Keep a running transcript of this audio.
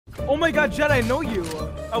Oh my god, Jet, I know you.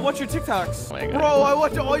 I watch your TikToks. Oh my God. Bro, I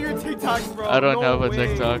watch all your TikToks, bro. I don't have a way.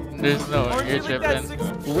 TikTok. There's no Aren't you YouTube like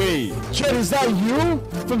that in. Wait, Jet, is that you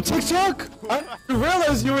from TikTok? I didn't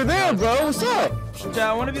realize you were there, bro. What's up? Jet,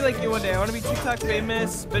 I want to be like you one day. I want to be TikTok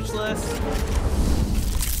famous, bitchless.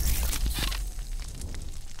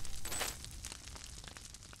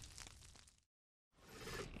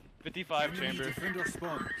 $55 chamber.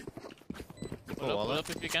 Pull up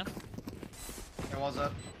if you can. There was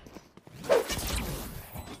up.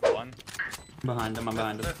 One. Behind them, I'm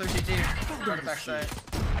behind They're them. 32. Go to backside.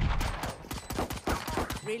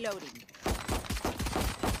 Reloading.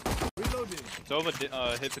 Sova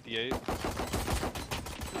hit 58.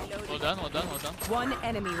 Well done, well done, well done. One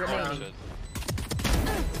enemy Oh, remaining. shit.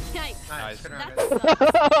 Nice. Nice. Good round,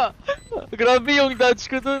 guys. Grabe yung dodge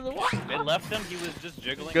ko dun. They left him, he was just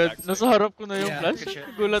jiggling God, back. nasa harap ko na yung Yeah, flash. good shit.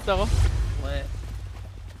 Gulat ako. Lit.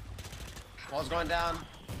 Wall's going down.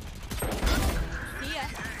 See ya.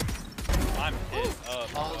 I'm hit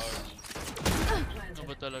up. Walls. Ano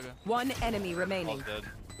ba talaga? One enemy All's remaining. dead.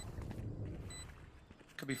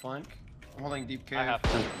 Could be flank. I'm holding deep I cave. have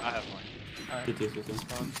one. Alright. CT.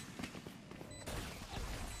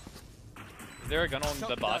 Is there a gun on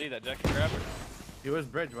the body that Jack can grab? He was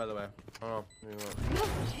bridge, by the way. Oh,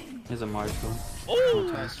 Here's a Mars though. Oh!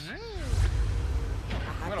 Nice.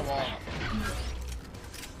 I'm gonna wall.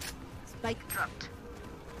 Spike dropped.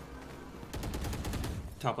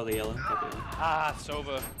 Top of the yellow. Top of the yellow. Ah,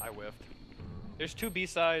 Sova. I whiffed. There's two B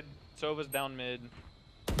side. Sova's down mid.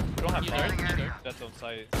 We don't have Either, fire. either. That's on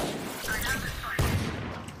site.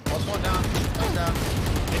 Wall's going down. Wall's down.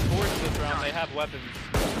 They forced this round. They have weapons.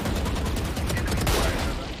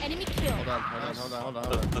 Enemy kill. Hold on.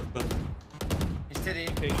 He's titty.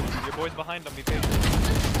 Be patient. Your boy's behind them. Be patient.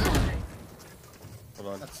 Hold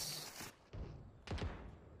on. That's...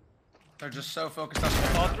 They're just so focused on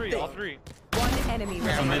All three. All three. One enemy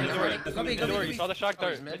Mid remaining. door. Go Mid door. You saw the shock Oh,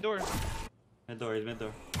 he's dart. mid? Mid door. Mid door, he's mid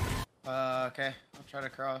door. Okay. I'll try to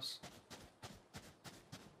cross.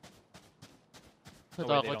 Oh, wait,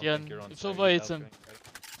 they Natakot don't yan. think you're on If site. so it's That's right.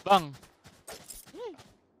 bang.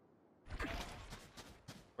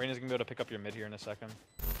 Raina's gonna be able to pick up your mid here in a second.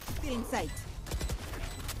 Get in sight.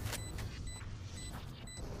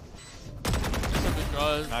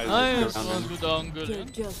 Nice. Nice. Nice. One good angle. You're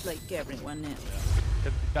just like everyone else.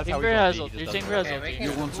 That's how Chamber he has goes. ult. Your chamber has Okay, ult. we You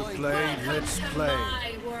can- want to play? Let's play.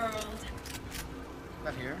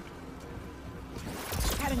 Not here.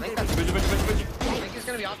 I Having think good that's... I think he's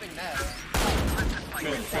gonna be opping net.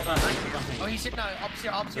 Oh, he's sitting on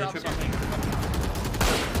opposite.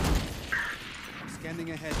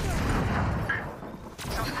 Scanning ahead.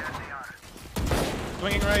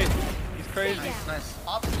 Swinging right. He's crazy. Nice.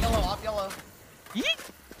 Op yellow.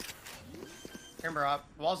 Timber up.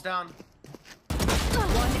 Wall's down.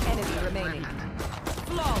 one enemy remaining.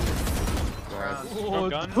 Flawless. Round. No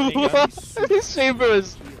gun. Any gun? His chamber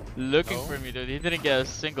is looking for me, dude. He didn't get a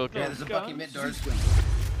single Yeah, kill. there's a Bucky mid doors.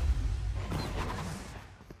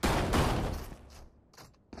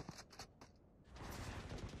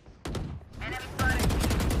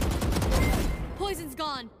 Poison's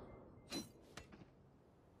gone.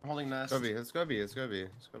 I'm holding nest. It's gotta be.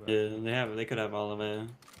 Yeah, they could have all of it.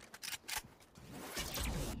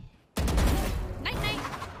 Night night.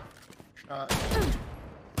 Shot.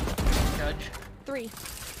 Judge. 3.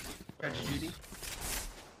 Judge Judy.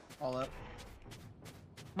 All up.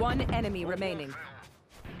 One enemy remaining.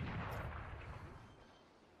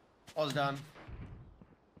 Wall's down.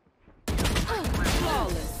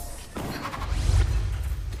 Flawless.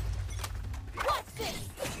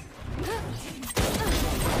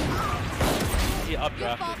 He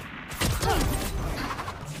updrafted.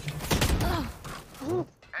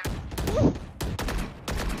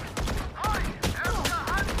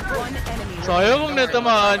 One enemy Sayang kung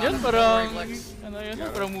natamaan yun. Parang, Reflex. ano yun,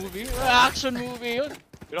 parang movie. Action movie yun.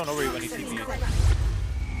 We don't know where when he TP.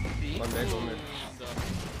 One mid.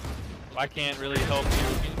 I can't really help you.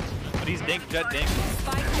 But he's dink, jet dink.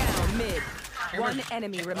 Spike down mid. One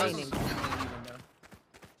enemy remaining.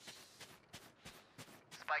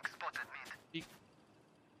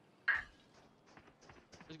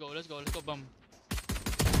 Let's go, bum.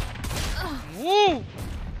 Woo!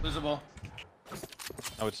 Losable.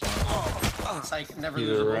 I would say. Psych, never He's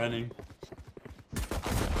losable. running.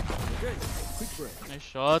 Nice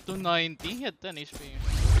shot to 90. He had 10 HP.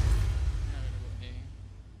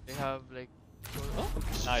 They have like... Oh,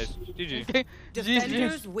 Nice. GG. okay.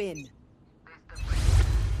 Defenders GG. win.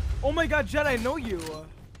 Oh my god, Jet, I know you.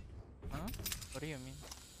 Huh? What do you mean?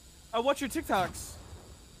 I watch your TikToks.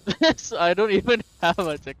 So I don't even have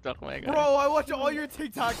a TikTok, my guy. Bro, I watch all your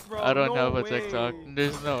TikToks, bro. I don't no have a way. TikTok.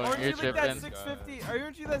 There's no. Aren't You're you like that tripping. 650?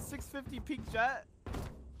 Aren't you that 650 peak jet?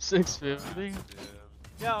 650?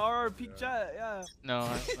 Yeah, or peak jet, yeah. No,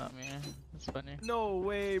 that's not me. That's funny. No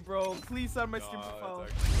way, bro. Please send my stream profile.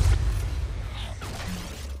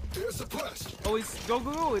 Oh, he's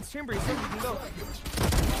go. It's chamber. He's so we can go.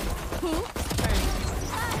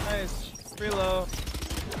 Nice. It's pretty low.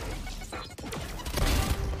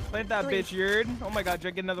 Plant that bitch, Yerd. Oh my god,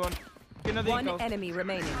 Jet, get another one. Get another One eco. enemy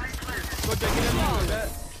remaining. Go, Jet, get another Jet.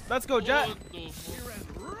 Let's go, Jet. Get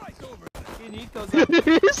ecos up.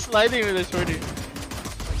 He's sliding with a shorty.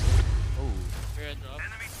 Fair drop.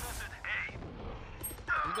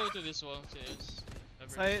 We'll go to this wall, CS.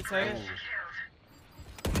 Say it.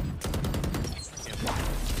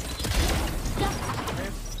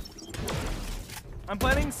 I'm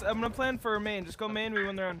gonna plan for main. Just go main, we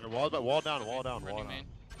win the round. Wall down. Main.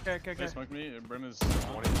 Okay. They smoke me. Brim is.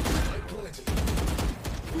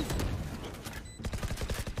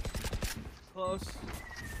 Close.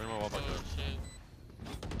 Oh shit.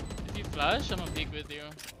 If you flash, I'm gonna peek with you.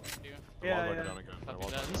 Yeah. Copy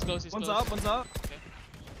that. He's close, One's up. Okay.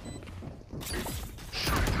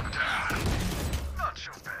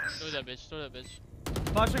 Throw that bitch.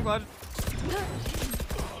 Flashing.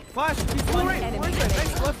 Flash! He's full right! enemy Nice,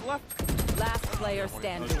 remaining. left. Last player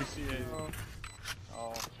standing.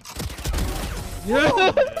 Oh.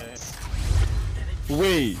 Yes!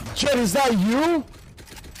 Wait, Jet, is that you?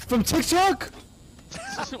 From TikTok?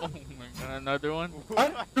 Oh my god, another one?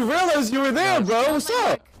 I didn't realize you were there, bro. What's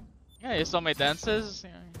up? Yeah, you saw my dances?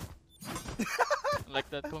 Yeah. Like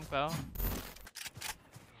that Kung Pao.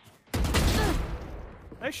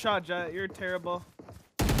 Nice shot, Jet. You're terrible.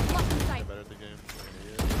 Better at the game.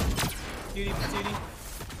 Cutie.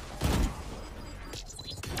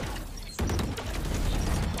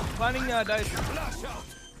 Planning dice.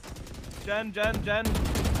 Gen.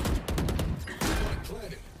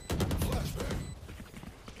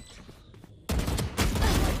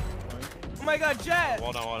 Oh my god, Jet!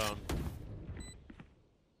 Wall down.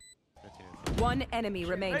 One enemy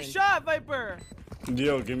remaining. Nice shot, Viper!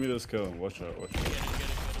 Yo, give me this kill. Watch out.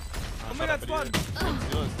 Oh my god, spawn!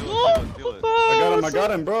 Steal it. I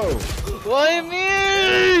got him, bro. Why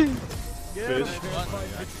me? Yeah.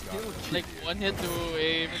 Like one hit to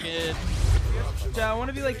aim again. Jet, I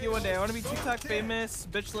wanna be like you one day. I wanna be TikTok famous,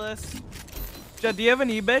 bitchless. Jet, do you have an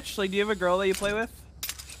e-bitch? Like, do you have a girl that you play with?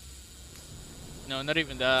 No, not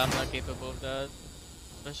even that. I'm not capable of that.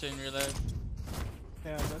 Especially in real life.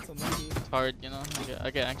 Yeah, that's unlucky. It's hard, you know.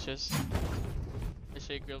 I get anxious. I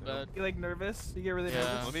shake real bad. You like nervous? You get really Yeah.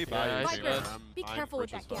 nervous? Let me buy Yeah, you. I swear. Be careful with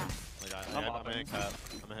that gas. Like, I'm a hit cap.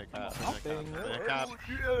 I'm a hit cap.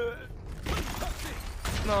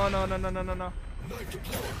 No.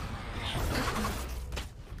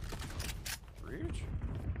 Reach?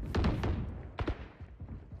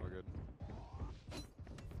 We're good.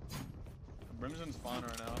 Brim's in spawn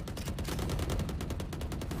right now.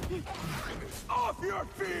 Off your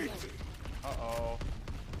feet! Uh-oh.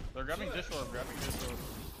 They're grabbing dish orb.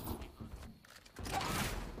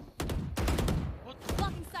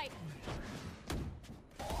 Blocking sight.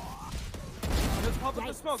 Let's pop up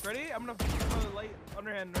the smoke. Ready? I'm gonna throw the light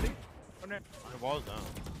underhand. Ready? Underhand. The wall's down.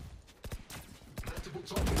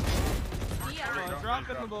 Drop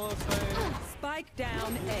in the bullet side. Spike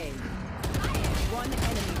down A. One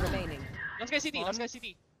enemy remaining. Let's get CT.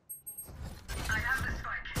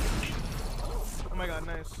 Oh my god,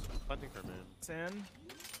 nice. Hunting for man. Sand.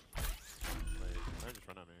 Wait, I just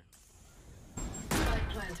run at me.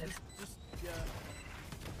 Just, yeah.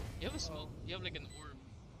 You have a smoke. You have like an orb.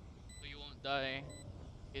 So you won't die.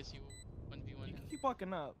 In case you 1v1 him. Keep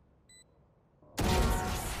walking up.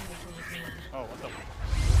 Oh, what the?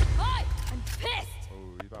 Hi! I'm pissed! Oh,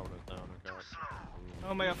 you thought one was down. Okay.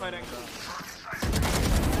 Oh my god, fighting.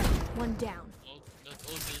 One down. That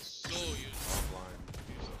ult is so useful. Offline.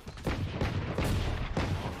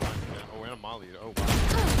 Oh, and a molly. Oh, wow.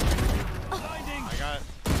 I got.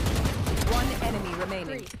 One enemy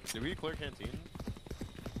remaining. Did we clear canteen?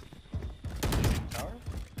 Tower?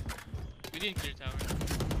 We didn't clear tower.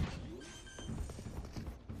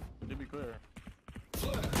 Did be clear.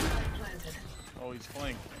 Oh, he's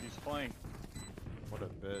flanked. What a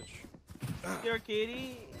bitch. Here,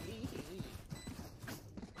 Katie.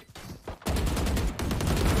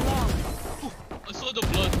 I saw the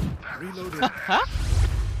blood. They Reloaded.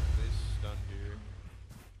 stunned here.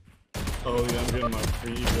 Oh yeah, I'm getting my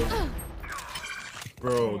free.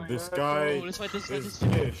 Bro, this guy. Oh, let's fight this. This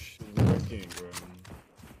dish is working, bro.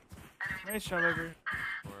 Nice shot, Viper.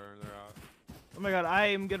 Where they're at. Oh my god, I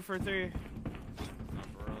am good for 3. Not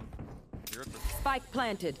for us. Spike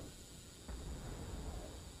planted.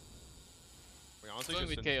 We honestly Going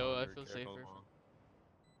just with send KO, I Belard feel or safer. Careful long.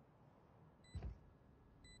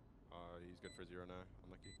 He's good for 0 now.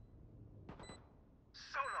 Unlucky.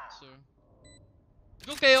 So.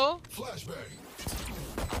 Go KO!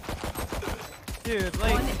 Dude,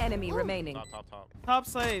 like One enemy remaining. Top. top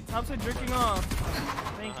side jerking off.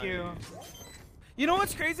 Thank you. You know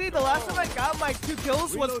what's crazy? The last time I got my 2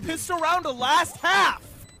 kills was pistol round the last half.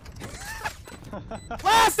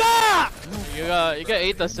 Last half. You got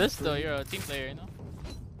 8 assists though, you're a team player, you know?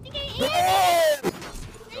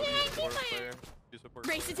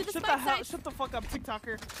 Race into the Shut the spike hell! side. Shut the fuck up,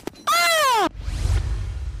 TikToker.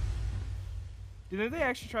 Do you think they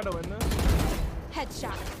actually try to win this?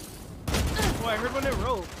 Headshot. Oh, I heard when it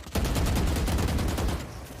rolled.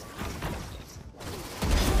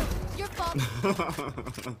 Your fault.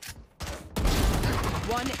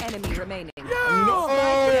 One enemy remaining. No!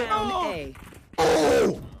 Spike down No! A.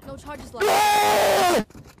 No charges left.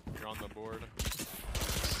 You're on the board.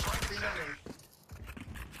 I'm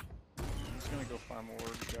just gonna go farm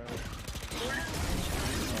orbs, guys.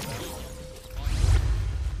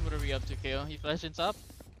 What are we up to, KO? You flashing top?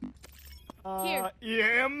 Here.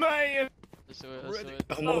 Yeah, man. Let's do it, let's do it.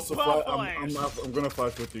 I'm also Ball I'm gonna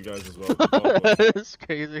fight with you guys as well. It's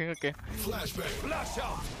crazy, okay.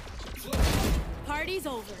 Party's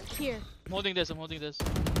over. Here. I'm holding this,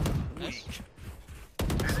 Nice.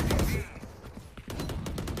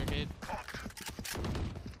 Okay.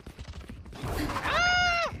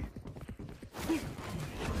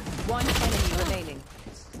 One enemy remaining.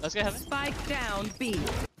 Let's get heaven. Spike down B.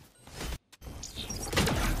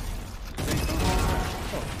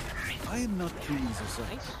 I am not pleased.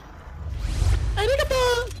 Nice.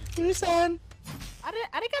 Arigato! Yusan!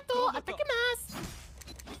 Arigato. Atake-masu.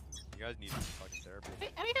 You guys need some fucking therapy.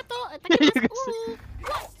 Arigato. Atake-masu. Ooh.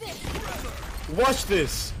 Watch this. Watch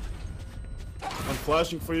this! I'm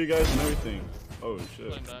flashing for you guys and everything. Oh shit.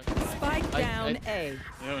 Pulling back. Spike down A.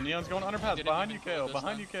 Yo, Neon's going underpass. Behind you, KO.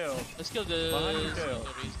 Behind you, KO. Let's kill this. Behind you, KO.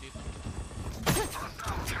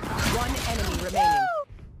 One enemy remaining.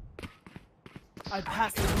 I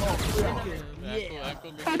passed it all. Yeah.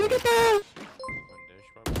 One dish,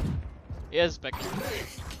 probably. Yes, back.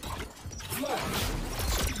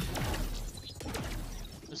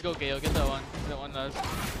 Let's go, KO. Get that one. Get that one last.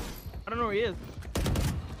 I don't know where he is.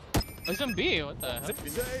 Oh, he's on B. What the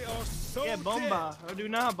hell? Yeah, bomba. Oh, do you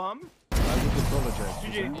not have bomb?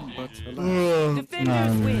 GG.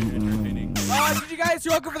 Defenders win. GG guys,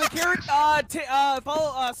 you're welcome for the carrot.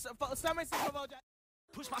 Follow stop my apologize.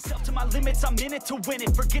 Push myself to my limits, I'm in it to win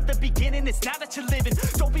it. Forget the beginning, it's now that you're living.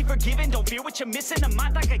 Don't be forgiven, don't fear what you're missing. A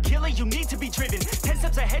mind like a killer, you need to be driven. 10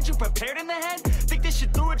 steps ahead, you prepared in the head? Think this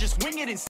shit through or just wing it and